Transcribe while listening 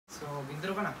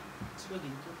Intro ka na. Sige,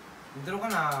 intro. Intro ka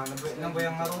na.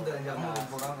 Nabayang nga rin. Hindi ako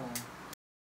magpapag ako.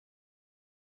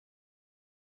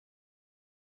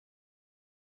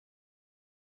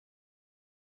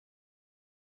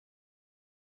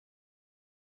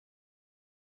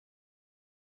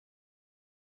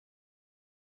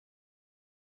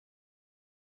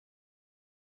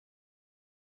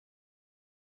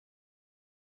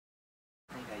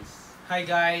 Hi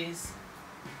guys,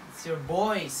 it's your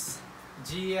boys,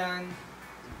 Gian.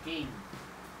 Okay.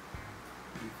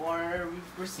 Before we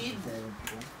proceed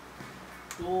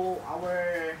to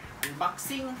our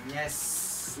unboxing,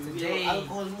 Yes, today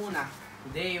alcohol muna.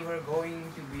 Today we're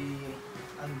going to be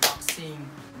unboxing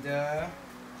the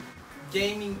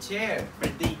gaming chair.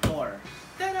 Predator.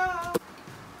 Tada!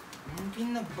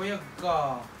 Mungkin nagbayag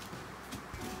ka.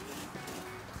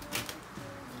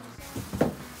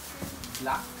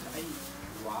 Black. Ay,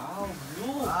 wow,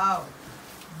 blue. Wow,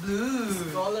 blue.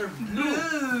 Color blue.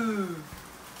 Blue.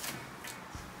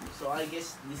 So I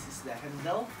guess this is the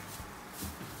handle.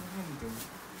 Handle.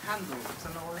 Handle.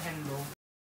 Saan ako handle?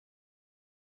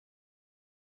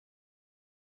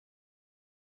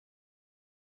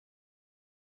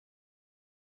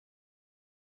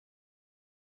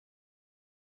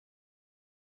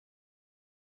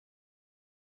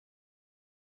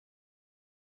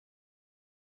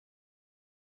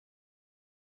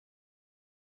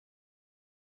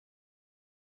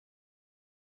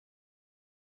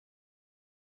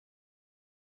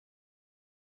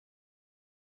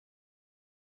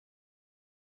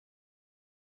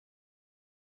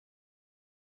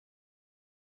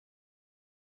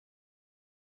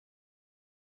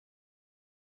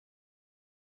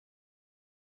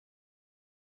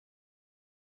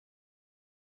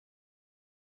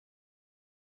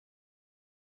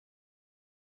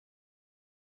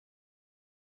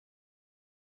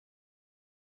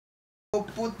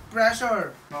 Put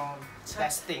pressure.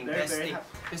 Testing. Very, testing.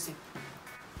 very Testing.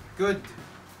 Good.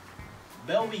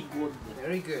 Very good.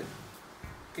 Very good.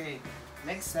 Okay.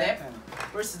 Next step.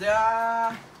 First the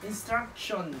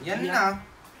instruction. Yan na.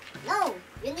 No,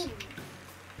 you need.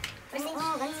 First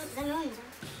ganun.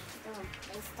 Ito,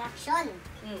 instruction.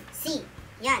 C.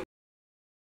 Yan.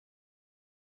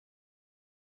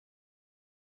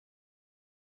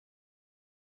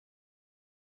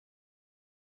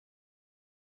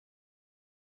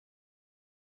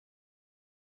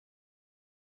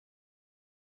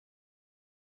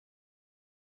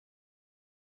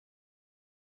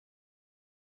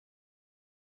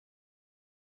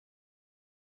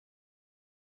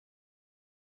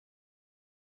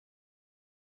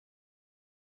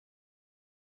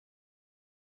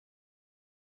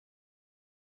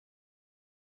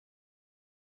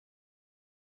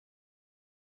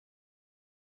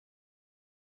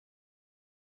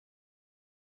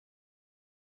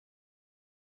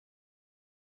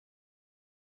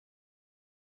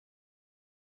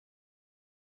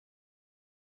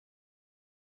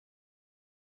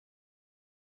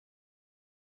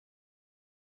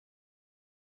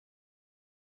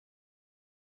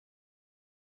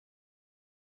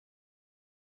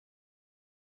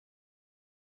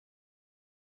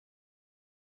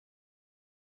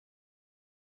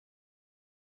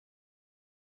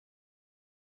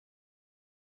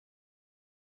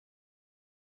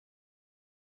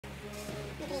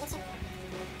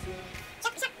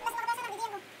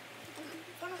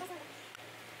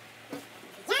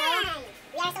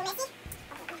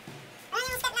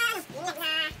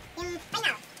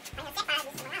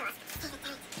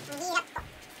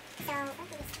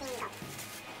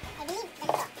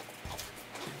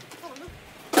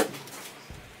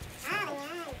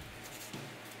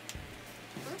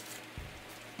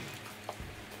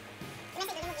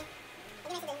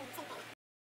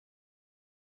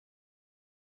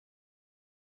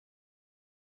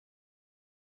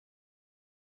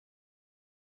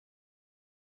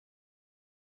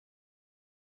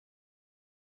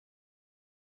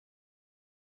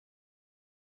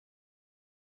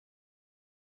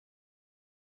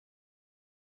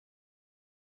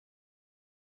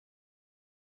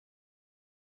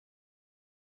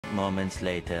 Moments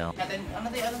later. Ano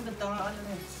tayo anong datang ano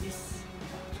na sis?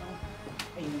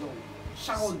 Ay no.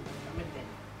 Shout.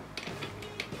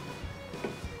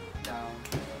 Down.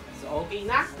 So okay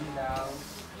na? Down.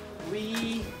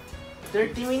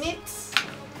 30 minutes.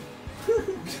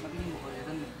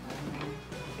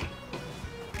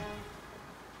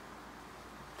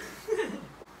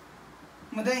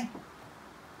 Maday.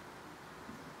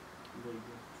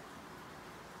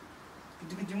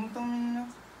 Gede-gede mo itong na.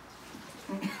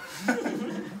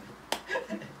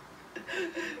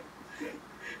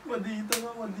 Madita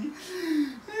nga, madi.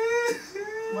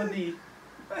 Body.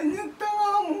 Anyang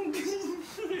tanga mong Ay,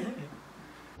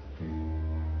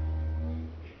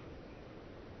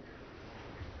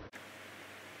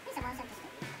 sa mga sa gusto.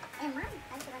 Eh, ma'am.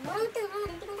 Ano ito? Ano ito? Ano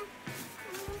ito?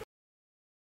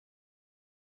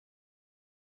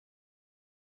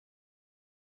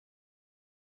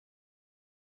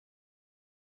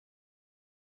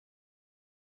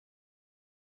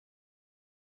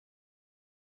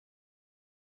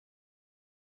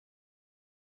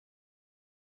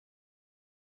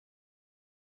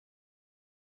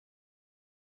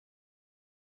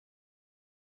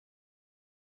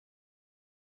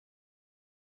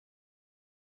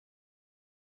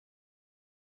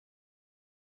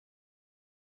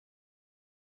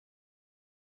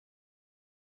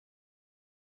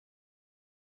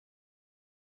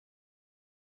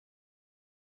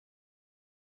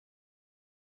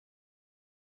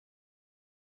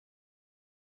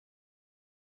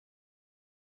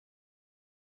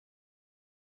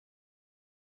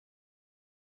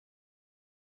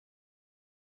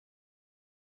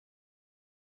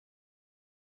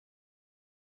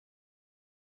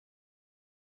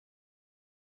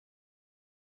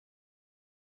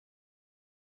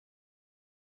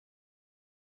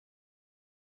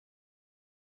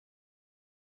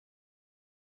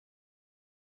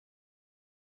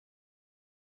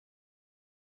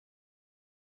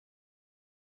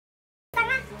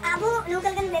 Abo,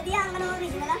 local kan Freddie ang ano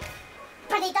original ah.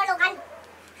 Predator local.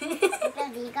 Local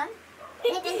vegan.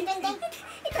 Ini teng.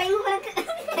 Try mo ba?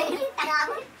 Taga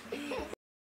ako.